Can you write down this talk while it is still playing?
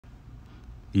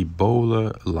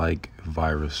Ebola-like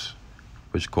virus,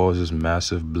 which causes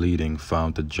massive bleeding,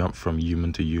 found to jump from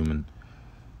human to human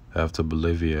after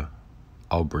Bolivia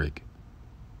outbreak.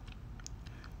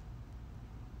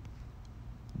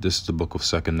 This is the book of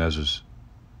 2nd Ezra,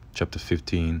 chapter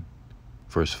 15,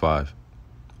 verse 5.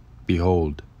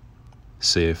 Behold,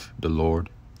 saith the Lord,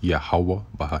 Yahweh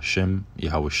Bahashem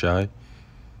Yahushai,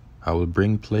 I will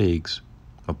bring plagues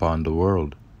upon the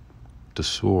world, the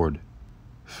sword,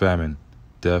 famine,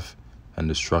 death, and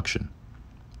destruction.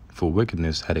 For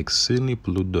wickedness had exceedingly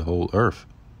polluted the whole earth,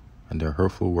 and their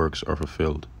hurtful works are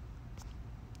fulfilled.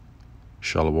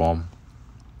 Shalom.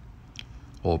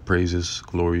 All praises,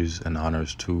 glories, and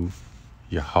honors to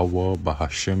Yahweh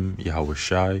Bahashem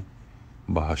Yahushai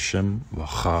Bahashem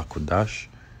Vacha Kodash.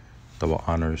 Double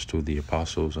honors to the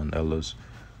apostles and elders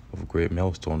of great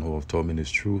millstone who have taught me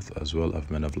this truth, as well as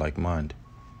men of like mind.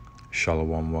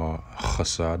 Shalom wa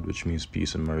chasad, which means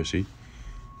peace and mercy,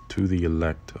 to the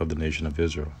elect of the nation of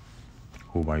Israel,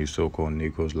 whom are you so-called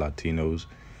Negroes, Latinos,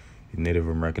 Native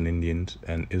American Indians,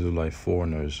 and Israelite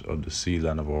foreigners of the seed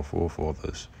land of our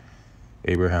forefathers,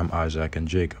 Abraham, Isaac, and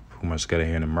Jacob, whom are scattered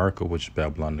here in America, which is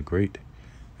Babylon the Great,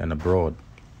 and abroad.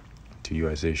 To you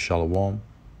I say Shalom,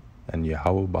 and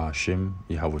Yahweh Bahashim,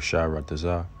 Yahweh Shai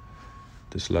Ratazah.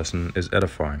 This lesson is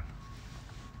edifying.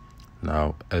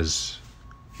 Now, as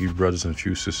you brothers and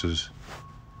few sisters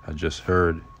have just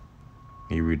heard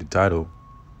me read the title,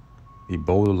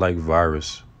 Ebola-like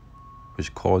virus,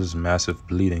 which causes massive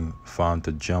bleeding, found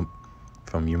to jump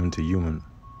from human to human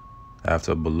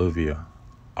after Bolivia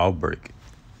outbreak.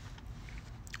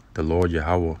 The Lord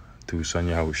Yahweh, through Son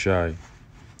Yahushai,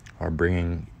 are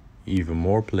bringing even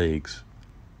more plagues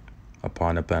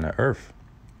upon the planet Earth,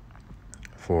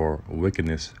 for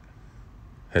wickedness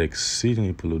had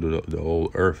exceedingly polluted the whole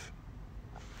earth.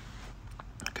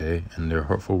 Okay, and their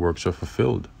hurtful works are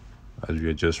fulfilled, as we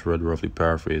had just read, roughly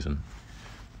paraphrasing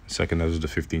 2nd Ezra, the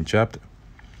 15th chapter.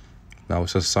 Now it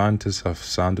says scientists have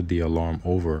sounded the alarm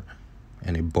over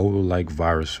an Ebola-like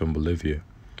virus from Bolivia,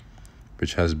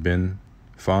 which has been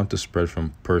found to spread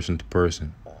from person to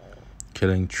person,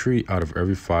 killing 3 out of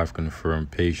every 5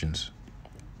 confirmed patients.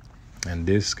 And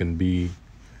this can be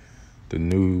the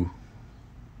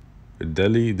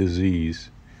deadly disease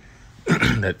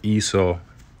that Esau,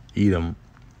 Edom,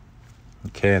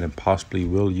 can and possibly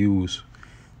will use,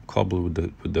 coupled with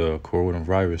the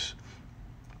coronavirus,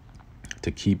 to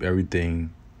keep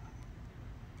everything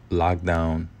locked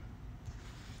down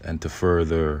and to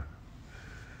further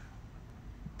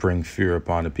bring fear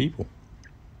upon the people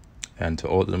and to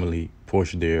ultimately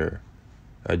push their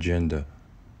agenda,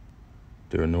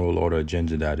 their New World Order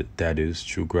agenda, that is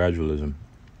true gradualism.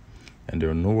 And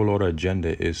their New World Order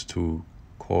agenda is to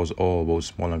cause all, both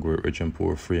small and great, rich and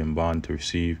poor, free and bond, to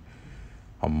receive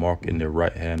a mark in their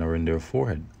right hand or in their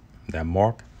forehead. That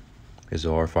mark is the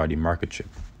RFID market chip,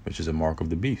 which is a mark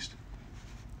of the beast.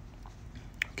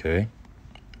 Okay.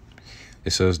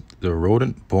 It says the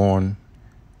rodent-borne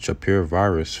Chapir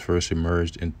virus first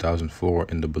emerged in 2004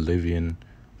 in the Bolivian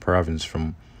province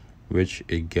from which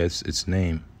it gets its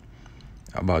name,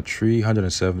 about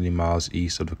 370 miles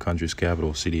east of the country's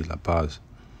capital city, La Paz.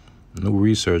 New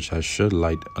research has shed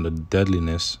light on the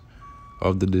deadliness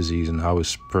of the disease and how it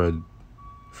spread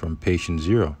from patient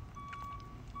zero.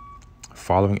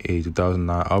 Following a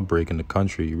 2009 outbreak in the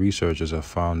country, researchers have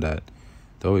found that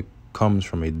though it comes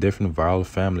from a different viral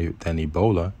family than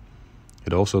Ebola,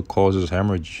 it also causes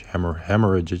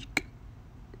hemorrhagic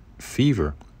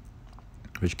fever,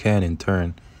 which can in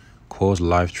turn cause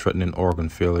life-threatening organ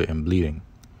failure and bleeding.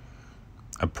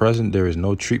 At present, there is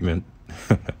no treatment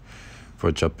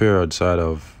for Chapir outside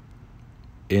of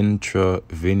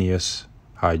intravenous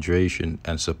hydration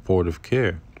and supportive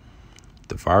care.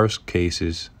 The virus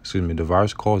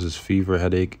causes fever,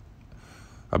 headache,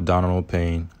 abdominal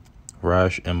pain,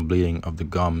 rash, and bleeding of the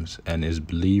gums, and is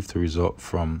believed to result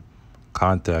from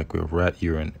contact with rat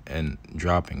urine and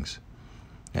droppings.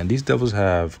 And these devils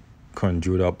have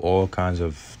conjured up all kinds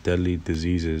of deadly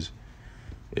diseases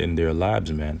in their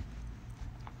labs, man.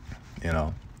 You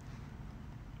know,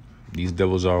 these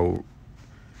devils are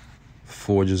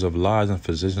forgers of lies and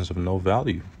physicians of no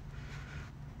value.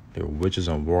 They're witches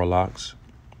and warlocks.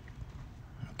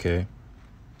 Okay.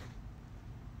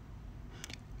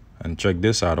 And check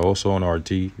this out. Also on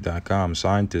RT.com,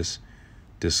 scientists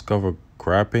discover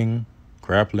grappling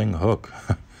hook,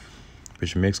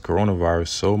 which makes coronavirus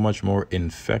so much more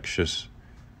infectious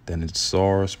than its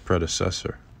SARS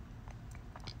predecessor.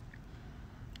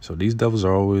 So these devils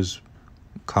are always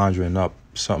conjuring up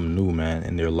something new, man,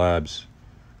 in their labs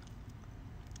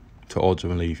to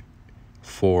ultimately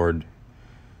forward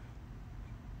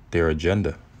their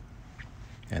agenda.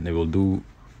 And they will do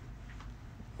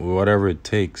whatever it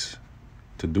takes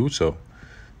to do so,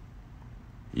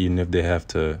 even if they have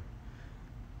to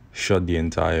shut the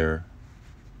entire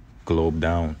globe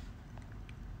down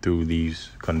through these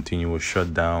continuous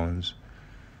shutdowns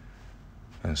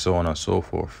and so on and so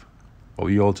forth. But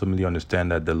we ultimately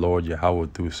understand that the Lord Yahweh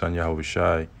through His Son Yahweh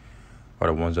Shai are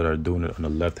the ones that are doing it on the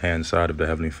left-hand side of the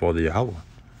Heavenly Father Yahweh,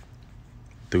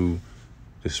 through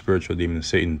the spiritual demon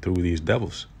Satan, through these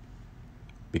devils.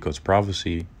 Because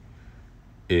prophecy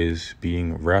is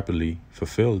being rapidly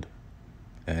fulfilled.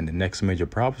 And the next major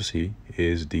prophecy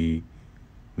is the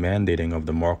mandating of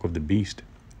the mark of the beast,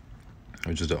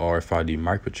 which is the RFID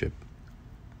microchip.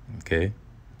 Okay?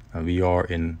 And we are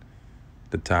in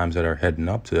the times that are heading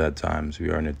up to that times. We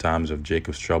are in the times of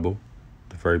Jacob's trouble,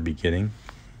 the very beginning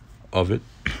of it,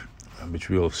 which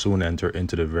we will soon enter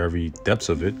into the very depths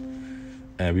of it.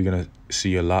 And we're going to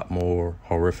see a lot more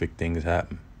horrific things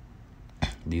happen.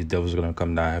 These devils are going to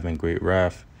come down having great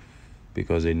wrath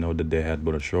because they know that they had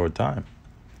but a short time.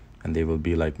 And they will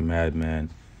be like madman,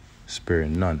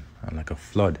 sparing none, and like a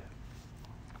flood.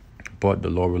 But the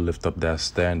Lord will lift up that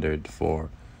standard for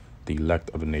the elect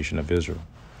of the nation of Israel.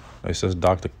 It says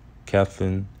Dr.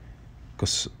 Kathleen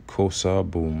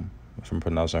Kosaboom, if I'm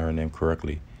pronouncing her name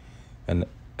correctly, an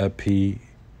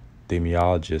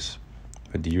epidemiologist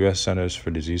at the U.S. Centers for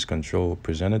Disease Control,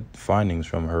 presented findings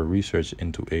from her research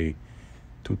into a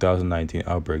 2019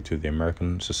 outbreak to the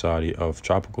American Society of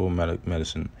Tropical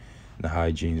Medicine and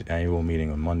Hygiene's annual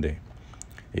meeting on Monday.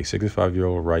 A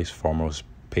 65-year-old rice farmer was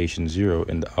patient zero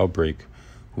in the outbreak,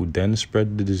 who then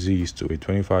spread the disease to a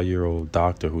 25-year-old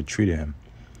doctor who treated him.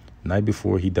 The night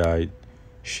before he died,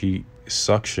 she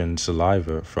suctioned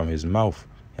saliva from his mouth,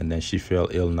 and then she fell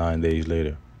ill 9 days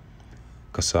later.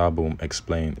 Kasaboom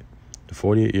explained. The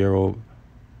 48-year-old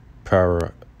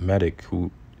paramedic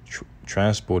who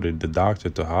transported the doctor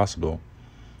to hospital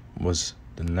was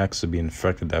the next to be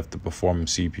infected after performing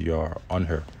CPR on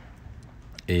her.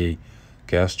 A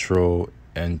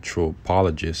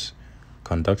gastroenterologist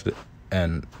conducted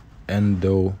an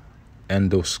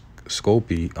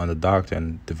endoscopy on the doctor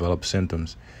and developed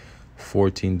symptoms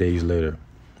 14 days later.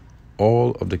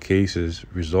 All of the cases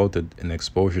resulted in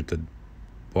exposure to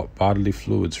bodily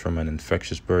fluids from an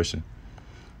infectious person.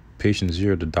 Patient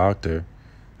zero, the doctor,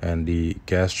 and the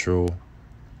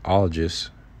gastrologist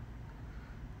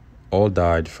all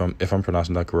died from, if I'm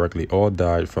pronouncing that correctly, all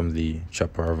died from the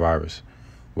Chaparral virus,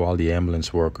 while the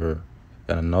ambulance worker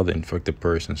and another infected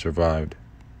person survived.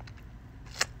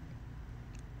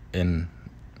 And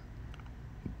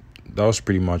that was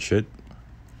pretty much it.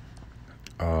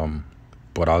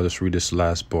 But I'll just read this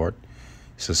last part.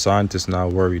 It says scientists now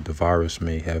worry the virus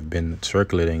may have been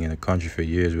circulating in the country for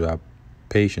years without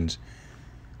patients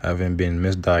having been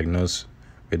misdiagnosed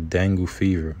with dengue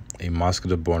fever, a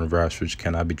mosquito-borne virus which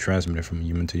cannot be transmitted from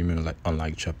human to human,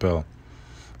 unlike Chappelle.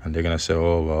 And they're going to say,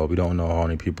 oh, well, we don't know how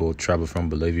many people travel from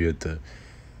Bolivia to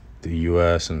the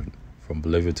U.S. and from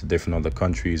Bolivia to different other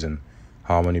countries, and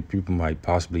how many people might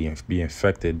possibly be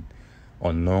infected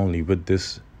unknowingly with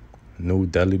this new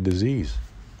deadly disease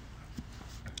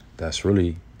that's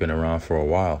really been around for a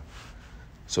while.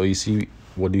 So you see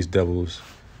what these devils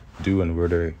do and where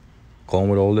they're going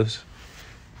with all this,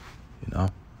 you know.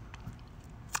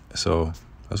 So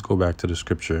let's go back to the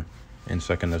scripture in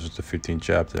 2nd Ezra, the 15th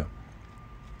chapter,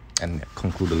 and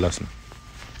conclude the lesson.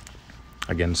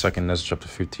 Again, 2nd Ezra chapter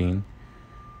 15,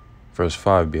 verse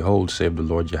 5. Behold, save the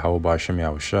Lord Yahweh by Hashem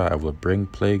Yahushua, I will bring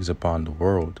plagues upon the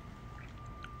world.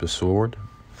 The sword,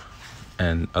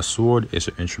 and a sword is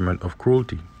an instrument of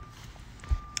cruelty.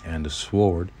 And the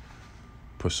sword,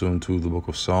 pursuant to the book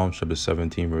of Psalms, chapter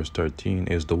 17, verse 13,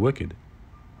 is the wicked.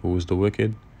 Who is the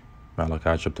wicked?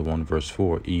 Malachi chapter 1, verse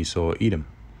 4, Esau, Edom,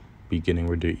 beginning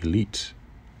with their elites.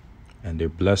 And their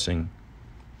blessing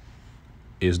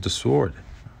is the sword.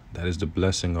 That is the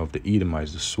blessing of the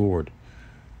Edomites, the sword.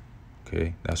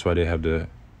 Okay, that's why they have the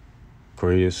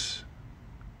greatest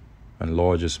and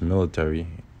largest military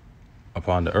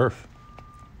upon the earth.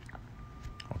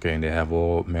 Okay, and they have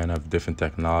all manner of different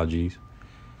technologies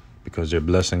because their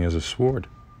blessing is a sword.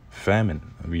 Famine.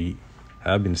 We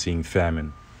have been seeing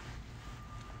famine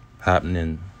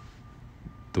happening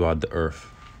throughout the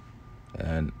earth.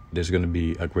 And there's going to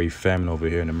be a great famine over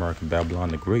here in America, Babylon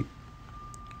the Great.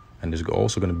 And there's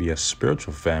also going to be a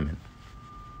spiritual famine.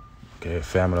 Okay, a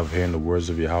famine of hearing the words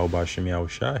of Yahweh B'Shem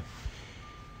Yahushai.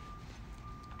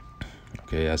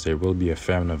 Okay, as there will be a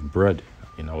famine of bread,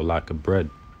 lack of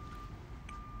bread.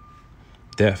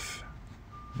 Death.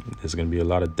 There's going to be a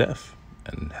lot of death,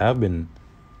 and have been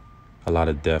a lot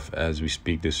of death as we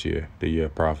speak this year, the year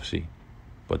of prophecy.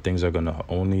 But things are going to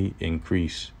only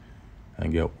increase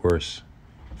and get worse,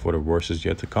 for the worst is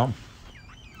yet to come,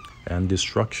 and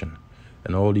destruction.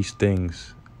 And all these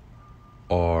things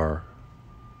are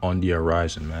on the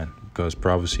horizon, man, because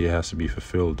prophecy has to be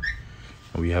fulfilled.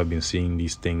 And we have been seeing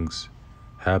these things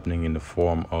happening in the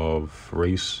form of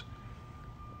race,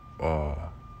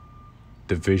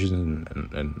 division,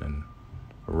 and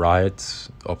riots,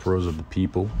 uproars of the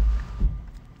people,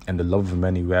 and the love of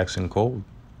many waxing cold.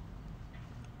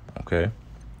 Okay?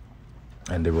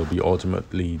 And there will be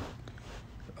ultimately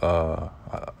the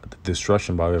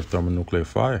destruction by way of thermonuclear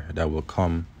fire that will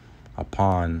come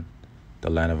upon the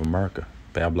land of America.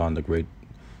 Babylon the Great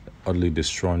utterly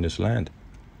destroying this land.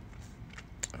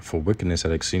 For wickedness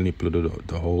had exceedingly polluted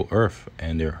the whole earth,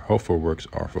 and their hurtful works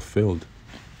are fulfilled.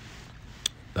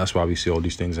 That's why we see all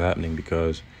these things happening,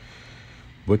 because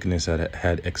wickedness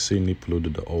had exceedingly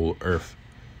polluted the whole earth.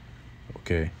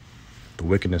 Okay? The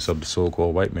wickedness of the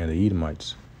so-called white man, the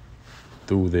Edomites,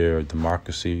 through their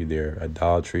democracy, their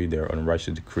idolatry, their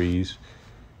unrighteous decrees,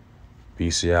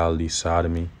 bestiality,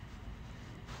 sodomy.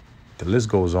 The list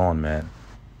goes on, man,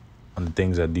 on the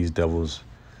things that these devils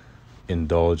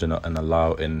indulge and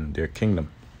allow in their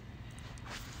kingdom.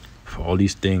 For all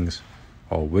these things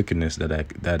are wickedness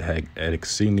that had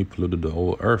exceedingly polluted the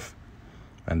whole earth,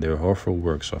 and their hurtful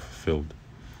works are fulfilled.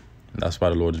 And that's why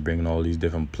the Lord is bringing all these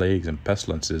different plagues and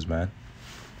pestilences, man,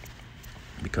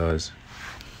 because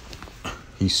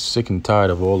he's sick and tired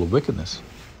of all the wickedness,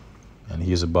 and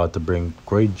he is about to bring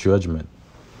great judgment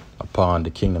upon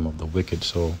the kingdom of the wicked.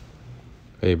 So,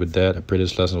 hey, with that, I pray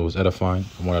this lesson was edifying.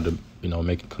 I wanted to,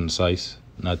 make it concise,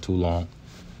 not too long.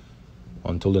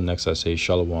 Until the next, I say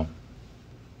shalom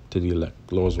to the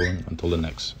elect. Lord's willing, until the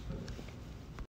next.